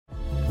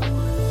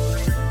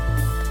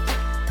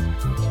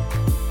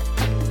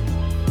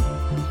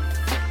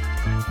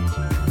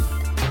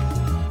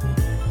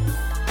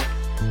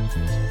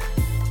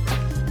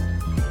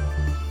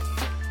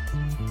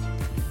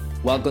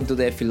Welcome to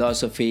the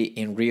Philosophy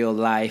in Real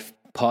Life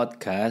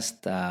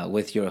podcast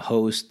with your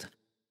host,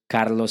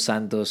 Carlos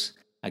Santos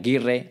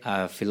Aguirre,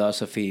 a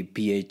philosophy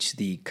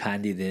PhD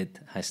candidate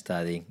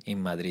studying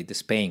in Madrid,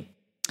 Spain.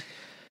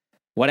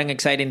 What an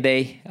exciting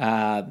day.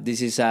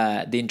 This is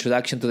the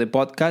introduction to the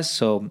podcast.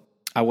 So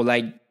I would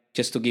like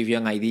just to give you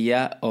an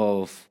idea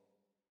of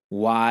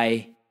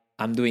why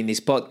I'm doing this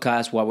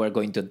podcast, what we're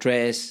going to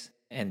address,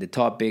 and the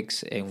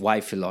topics, and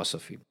why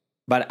philosophy.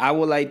 But I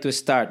would like to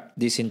start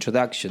this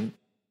introduction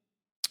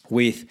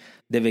with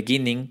the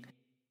beginning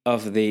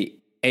of the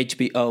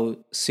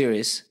HBO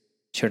series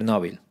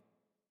Chernobyl.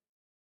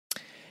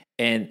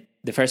 And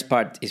the first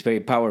part is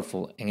very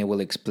powerful, and it will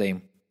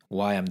explain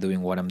why I'm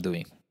doing what I'm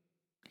doing.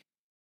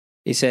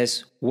 It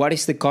says, what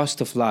is the cost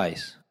of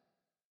lies?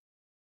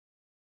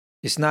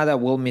 It's not that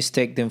we'll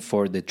mistake them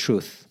for the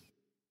truth.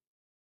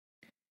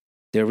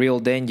 The real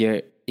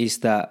danger is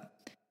that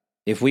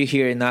if we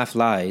hear enough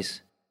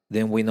lies,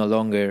 then we no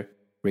longer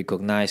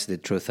recognize the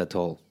truth at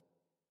all.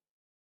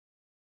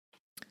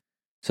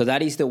 So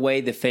that is the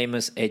way the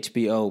famous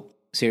HBO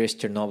series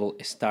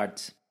Chernobyl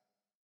starts.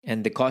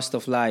 And the cost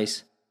of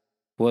lies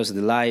was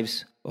the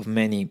lives of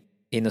many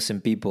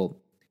innocent people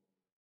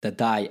that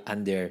died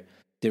under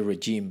the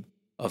regime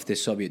of the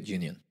Soviet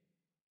Union.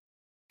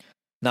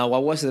 Now,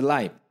 what was the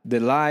lie?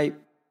 The lie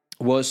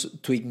was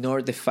to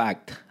ignore the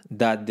fact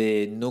that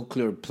the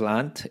nuclear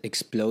plant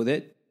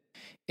exploded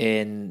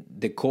and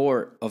the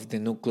core of the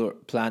nuclear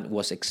plant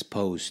was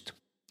exposed.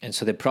 And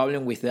so the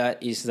problem with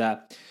that is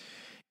that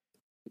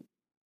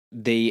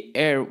the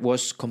air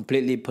was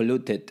completely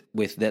polluted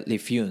with deadly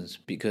fumes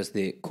because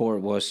the core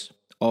was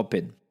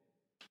open.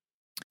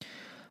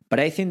 But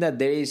I think that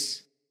there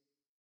is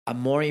a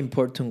more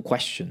important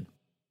question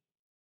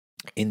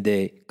in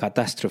the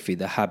catastrophe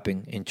that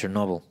happened in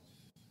Chernobyl.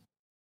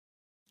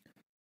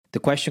 The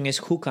question is,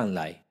 who can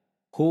lie?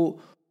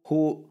 Who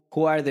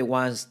are the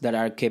ones that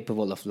are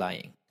capable of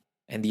lying?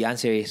 And the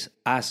answer is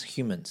us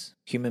humans,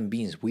 human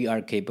beings, we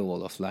are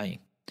capable of lying.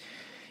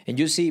 And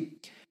you see,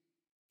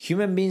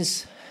 human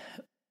beings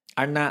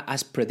are not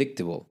as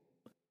predictable.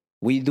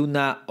 We do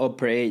not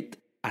operate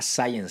as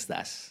science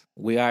does.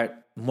 We are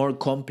more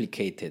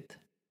complicated,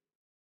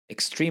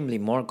 extremely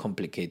more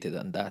complicated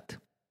than that,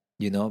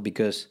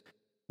 because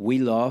we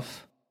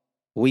love,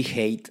 we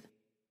hate,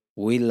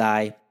 we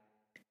lie,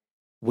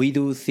 we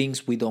do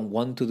things we don't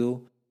want to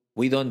do,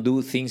 we don't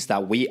do things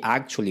that we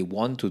actually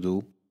want to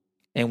do,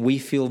 and we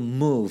feel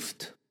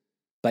moved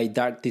by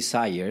dark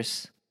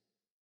desires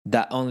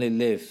that only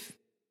live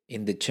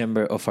in the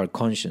chamber of our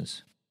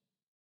conscience.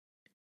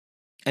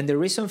 And the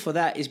reason for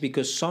that is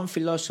because some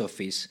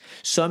philosophies,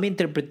 some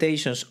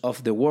interpretations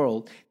of the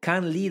world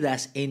can lead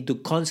us into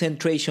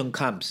concentration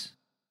camps,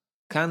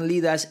 can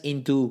lead us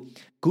into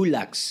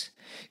gulags,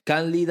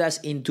 can lead us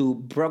into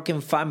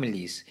broken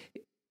families,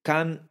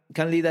 can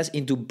lead us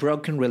into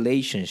broken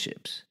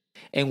relationships.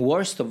 And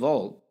worst of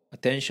all,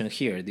 attention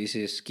here, this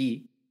is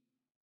key,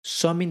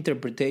 some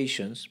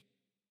interpretations,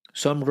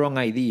 some wrong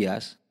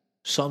ideas,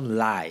 some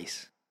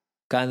lies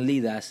can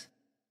lead us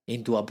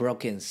into a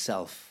broken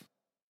self,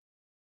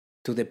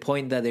 to the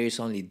point that there is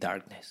only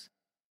darkness.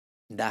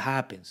 That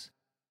happens.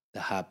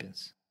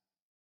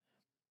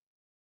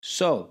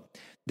 So,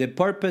 the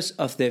purpose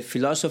of the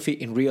Philosophy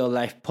in Real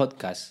Life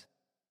podcast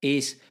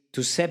is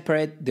to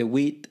separate the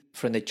wheat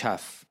from the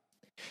chaff,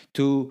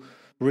 to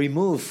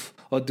remove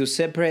or to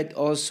separate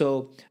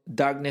also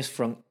darkness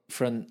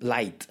from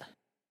light,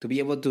 to be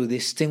able to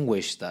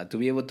distinguish that, to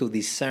be able to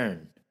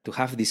discern, to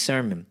have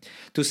discernment,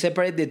 to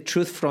separate the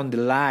truth from the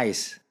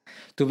lies,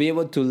 to be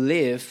able to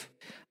live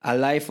a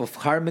life of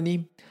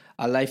harmony,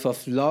 a life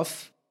of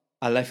love,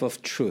 a life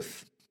of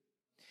truth.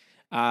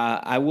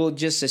 I will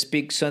just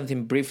speak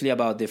something briefly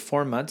about the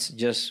formats,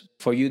 just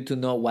for you to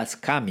know what's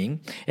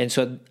coming. And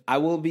so I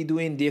will be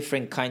doing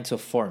different kinds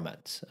of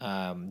formats,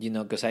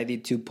 because I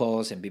did 2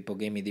 polls and people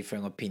gave me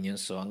different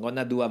opinions. So I'm going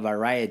to do a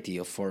variety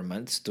of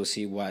formats to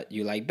see what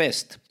you like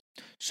best.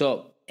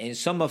 So in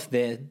some of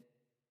them,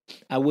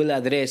 I will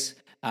address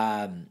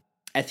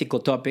ethical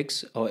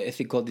topics or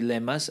ethical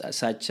dilemmas,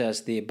 such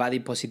as the body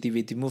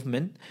positivity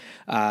movement,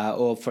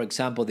 or, for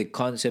example, the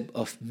concept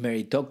of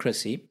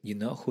meritocracy,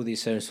 who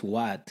deserves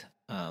what.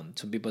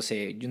 Some people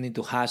say you need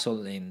to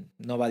hustle and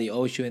nobody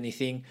owes you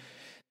anything,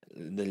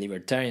 the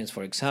libertarians,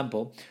 for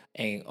example,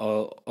 and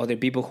other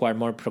people who are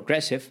more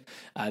progressive,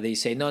 they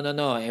say,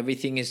 no,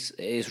 everything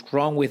is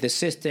wrong with the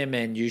system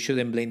and you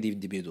shouldn't blame the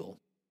individual.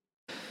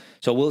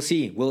 So we'll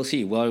see.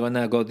 We're going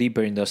to go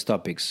deeper in those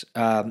topics.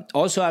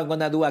 Also, I'm going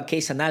to do a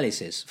case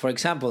analysis. For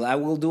example, I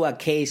will do a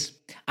case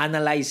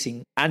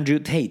analyzing Andrew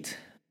Tate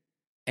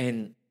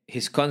and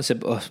his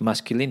concept of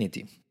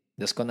masculinity.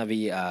 That's going to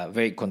be a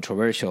very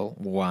controversial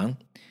one.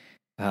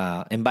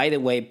 And by the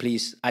way,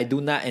 please, I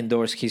do not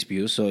endorse his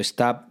views, so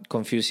stop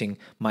confusing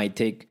my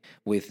take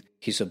with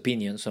his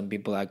opinion. Some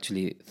people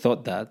actually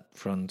thought that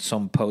from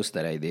some posts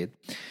that I did.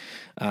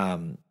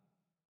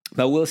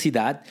 But we'll see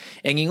that.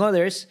 And in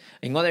other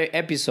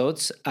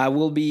episodes, I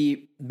will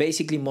be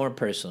basically more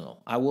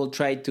personal. I will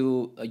try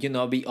to,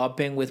 be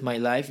open with my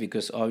life,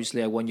 because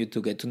obviously I want you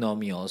to get to know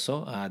me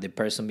also, the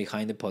person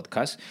behind the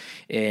podcast.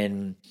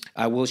 And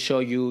I will show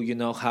you,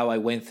 how I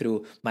went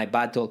through my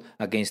battle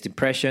against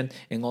depression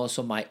and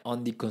also my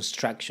own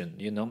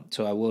deconstruction,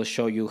 So I will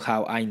show you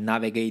how I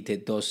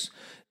navigated those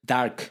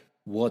dark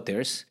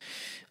waters.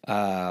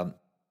 And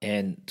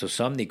to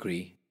some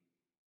degree,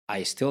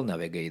 I still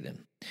navigate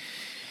them.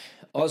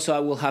 Also, I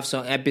will have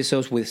some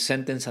episodes with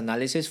sentence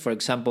analysis. For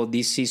example,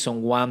 this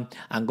season 1,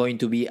 I'm going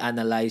to be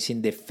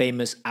analyzing the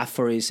famous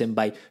aphorism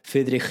by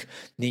Friedrich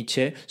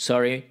Nietzsche.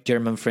 Sorry,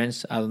 German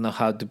friends, I don't know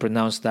how to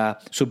pronounce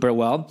that super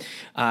well.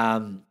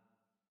 And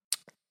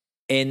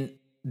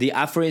the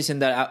aphorism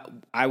that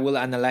I will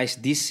analyze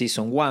this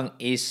season 1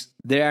 is,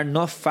 there are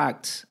no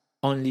facts,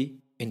 only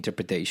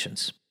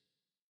interpretations.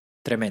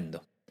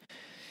 Tremendo.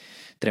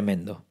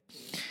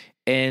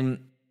 And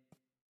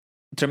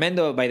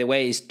tremendo, by the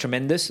way, is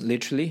tremendous,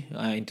 literally,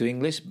 into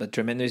English, but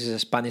tremendo is a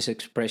Spanish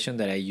expression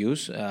that I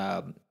use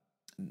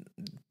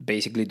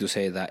basically to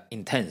say that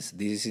intense.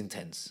 This is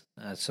intense.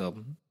 So,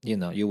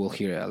 you will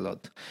hear it a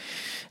lot.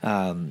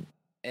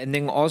 And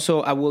then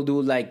also I will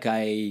do like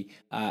a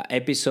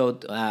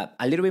episode a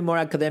little bit more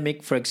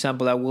academic. For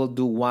example, I will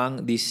do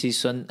one this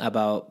season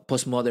about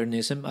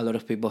postmodernism. A lot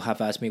of people have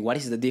asked me, what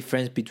is the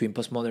difference between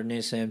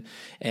postmodernism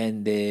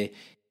and the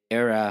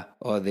era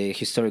or the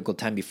historical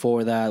time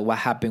before that? What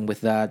happened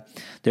with that?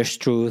 There's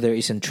truth, there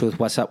isn't truth.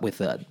 What's up with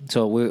that?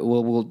 So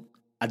we'll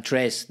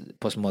address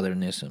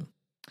postmodernism.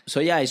 So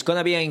yeah, it's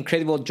gonna be an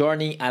incredible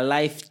journey, a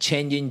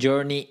life-changing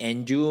journey,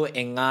 and you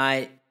and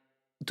I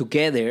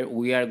together,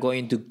 we are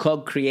going to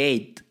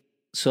co-create,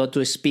 so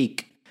to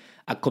speak,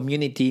 a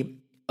community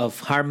of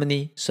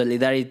harmony,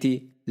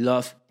 solidarity,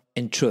 love,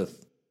 and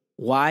truth.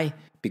 Why?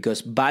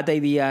 Because bad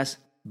ideas,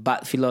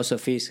 bad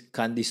philosophies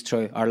can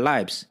destroy our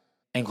lives.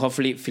 And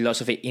hopefully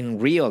philosophy in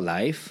real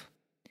life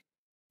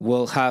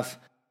will have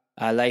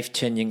a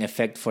life-changing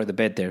effect for the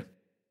better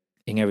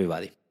in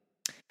everybody.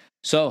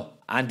 So,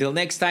 until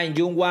next time,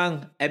 June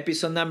 1,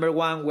 episode number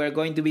 1, we're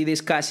going to be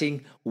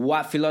discussing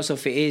what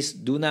philosophy is.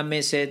 Do not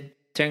miss it.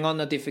 Turn on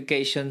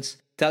notifications.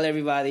 Tell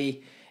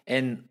everybody.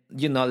 And,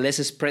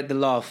 let's spread the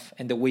love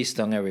and the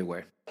wisdom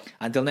everywhere.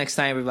 Until next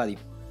time, everybody.